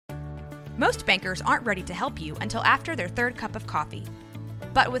Most bankers aren't ready to help you until after their third cup of coffee.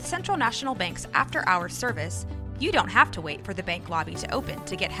 But with Central National Bank's after-hours service, you don't have to wait for the bank lobby to open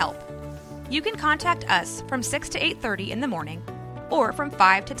to get help. You can contact us from 6 to 8:30 in the morning or from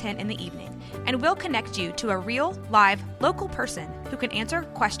 5 to 10 in the evening, and we'll connect you to a real, live, local person who can answer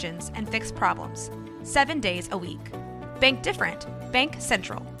questions and fix problems 7 days a week. Bank different. Bank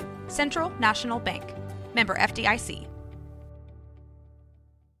Central. Central National Bank. Member FDIC.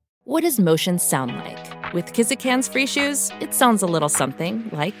 What does motion sound like? With Kizikans free shoes, it sounds a little something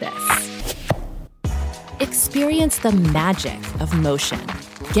like this. Experience the magic of motion.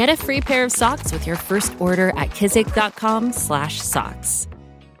 Get a free pair of socks with your first order at kizik.com/socks.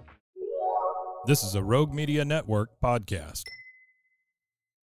 This is a Rogue Media Network podcast.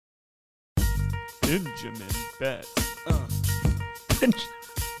 Benjamin Betts.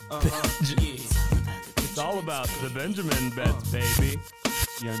 It's all about the Benjamin Betts, baby.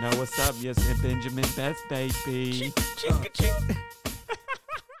 You know what's up? Yes, Benjamin Betts, baby.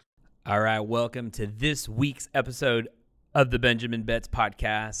 All right, welcome to this week's episode of the Benjamin Betts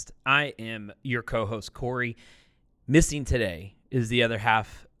podcast. I am your co-host, Corey. Missing today is the other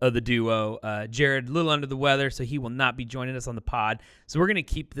half of the duo. Jared, a little under the weather, so he will not be joining us on the pod. So we're going to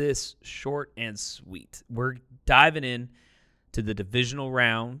keep this short and sweet. We're diving in to the divisional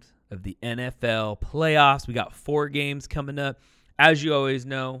round of the NFL playoffs. We got 4 games coming up. As you always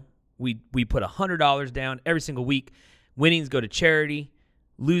know, we put $100 down every single week. Winnings go to charity.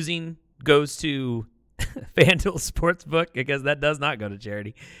 Losing goes to FanDuel Sportsbook, because that does not go to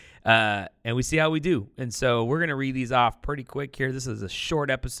charity. And we see how we do. And so we're going to read these off pretty quick here. This is a short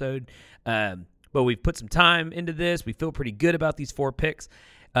episode, but we've put some time into this. We feel pretty good about these 4 picks.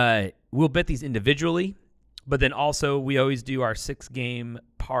 We'll bet these individually, but then also we always do our 6-game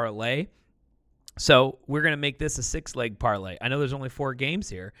parlay. So we're going to make this a 6-leg parlay. I know there's only 4 games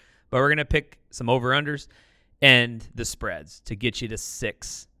here, but we're going to pick some over-unders and the spreads to get you to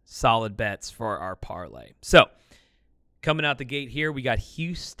 6 solid bets for our parlay. So coming out the gate here, we got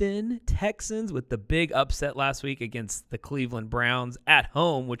Houston Texans with the big upset last week against the Cleveland Browns at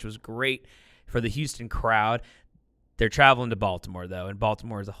home, which was great for the Houston crowd. They're traveling to Baltimore, though, and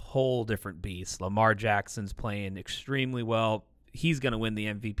Baltimore is a whole different beast. Lamar Jackson's playing extremely well. He's going to win the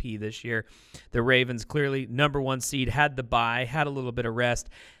MVP this year. The Ravens, clearly number 1 seed, had the bye, had a little bit of rest.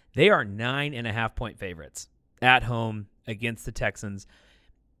 They are 9.5-point favorites at home against the Texans,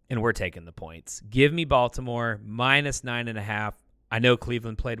 and we're taking the points. Give me Baltimore minus 9.5. I know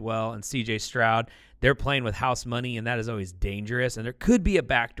Cleveland played well, and C.J. Stroud, they're playing with house money, and that is always dangerous. And there could be a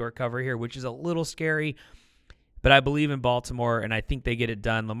backdoor cover here, which is a little scary. But I believe in Baltimore, and I think they get it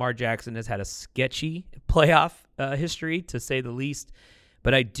done. Lamar Jackson has had a sketchy playoff history, to say the least.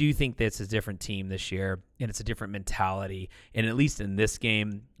 But I do think that's a different team this year, and it's a different mentality. And at least in this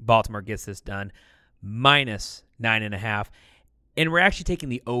game, Baltimore gets this done. Minus 9.5. And we're actually taking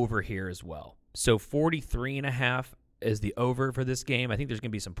the over here as well. So 43.5 is the over for this game. I think there's going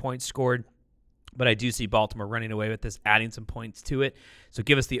to be some points scored. But I do see Baltimore running away with this, adding some points to it. So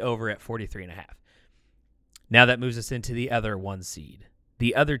give us the over at 43.5. Now that moves us into the other 1 seed.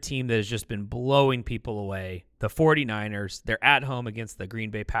 The other team that has just been blowing people away, the 49ers. They're at home against the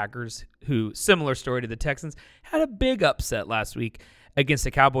Green Bay Packers, who, similar story to the Texans, had a big upset last week against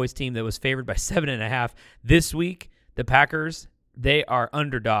a Cowboys team that was favored by 7.5. This week, the Packers, they are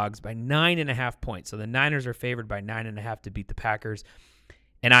underdogs by 9.5 points. So the Niners are favored by 9.5 to beat the Packers.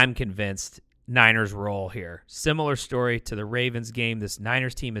 And I'm convinced Niners roll here. Similar story to the Ravens game. This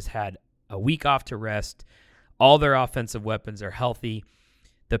Niners team has had a week off to rest. All their offensive weapons are healthy.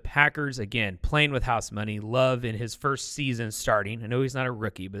 The Packers, again, playing with house money. Love in his first season starting. I know he's not a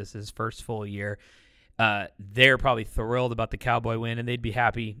rookie, but this is his first full year. They're probably thrilled about the Cowboy win, and they'd be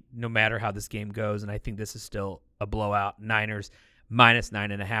happy no matter how this game goes. And I think this is still a blowout. Niners minus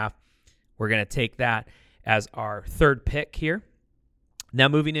 9.5. We're going to take that as our third pick here. Now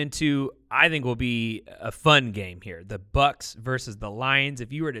moving into, I think will be a fun game here. The Bucs versus the Lions.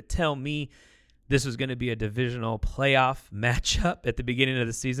 If you were to tell me this was going to be a divisional playoff matchup at the beginning of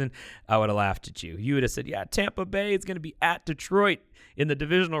the season, I would have laughed at you. You would have said, yeah, Tampa Bay is going to be at Detroit in the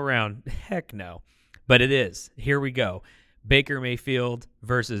divisional round. Heck no. But it is. Here we go. Baker Mayfield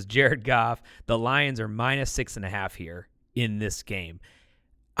versus Jared Goff. The Lions are minus 6.5 here in this game.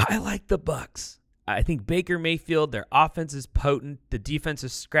 I like the Bucs. I think Baker Mayfield, their offense is potent. The defense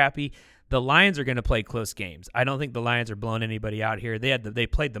is scrappy. The Lions are going to play close games. I don't think the Lions are blowing anybody out here. They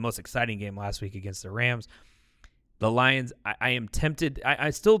played the most exciting game last week against the Rams. The Lions, I am tempted.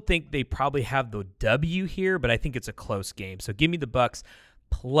 I still think they probably have the W here, but I think it's a close game. So give me the Bucs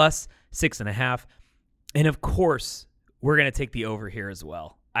plus 6.5. And of course, we're going to take the over here as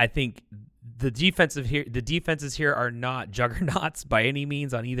well. I think the defenses here are not juggernauts by any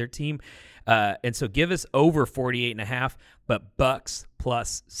means on either team. And so give us over 48.5, but Bucks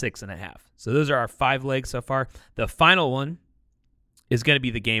plus 6.5. So those are our 5 legs so far. The final one is going to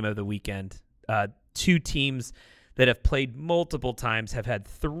be the game of the weekend. 2 teams that have played multiple times have had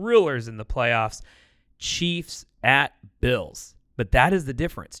thrillers in the playoffs. Chiefs at Bills. But that is the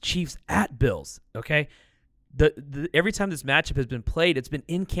difference. Chiefs at Bills, okay? Every time this matchup has been played, it's been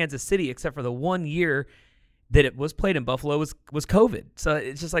in Kansas City, except for the 1 year that it was played in Buffalo was COVID. So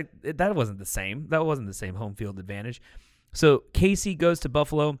it's just like that wasn't the same. That wasn't the same home field advantage. So KC goes to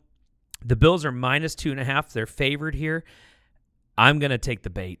Buffalo. The Bills are minus 2.5. They're favored here. I'm going to take the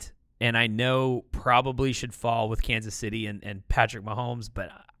bait. And I know probably should fall with Kansas City and Patrick Mahomes,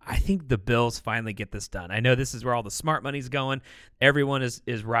 but I think the Bills finally get this done. I know this is where all the smart money's going. Everyone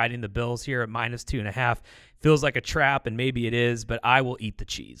is riding the Bills here at minus 2.5. Feels like a trap, and maybe it is, but I will eat the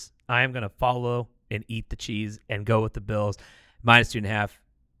cheese. I am going to follow and eat the cheese and go with the Bills. Minus 2.5.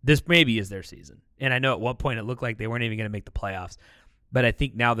 This maybe is their season. And I know at one point it looked like they weren't even going to make the playoffs. But I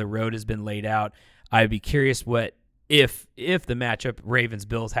think now the road has been laid out. I'd be curious what if the matchup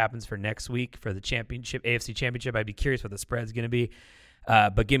Ravens-Bills happens for next week for the championship, AFC Championship, I'd be curious what the spread's going to be.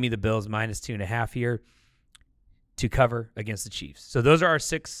 But give me the Bills minus 2.5 here to cover against the Chiefs. So those are our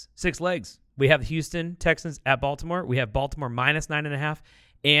six legs. We have Houston Texans at Baltimore. We have Baltimore minus 9.5,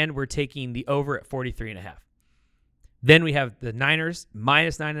 and we're taking the over at 43.5. Then we have the Niners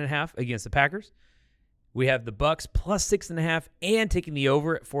minus 9.5 against the Packers. We have the Bucks plus 6.5 and taking the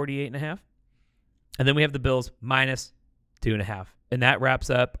over at 48.5. And then we have the Bills minus 2.5. And that wraps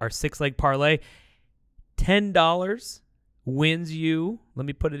up our 6-leg parlay. $10 wins you, let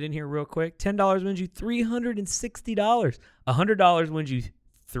me put it in here real quick. $10 wins you $360. $100 wins you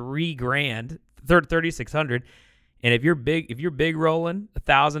 $3,000, $3,600. And if you're big rolling,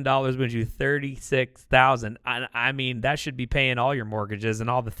 $1,000 wins you $36,000. I mean, that should be paying all your mortgages and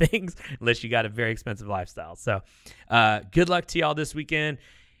all the things, unless you got a very expensive lifestyle. So, good luck to y'all this weekend.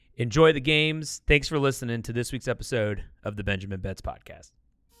 Enjoy the games. Thanks for listening to this week's episode of the Benjamin Betts Podcast.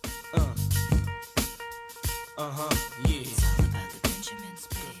 Yeah. It's all about the Benjamins,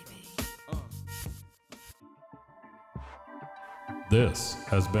 baby. This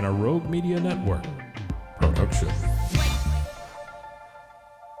has been a Rogue Media Network production.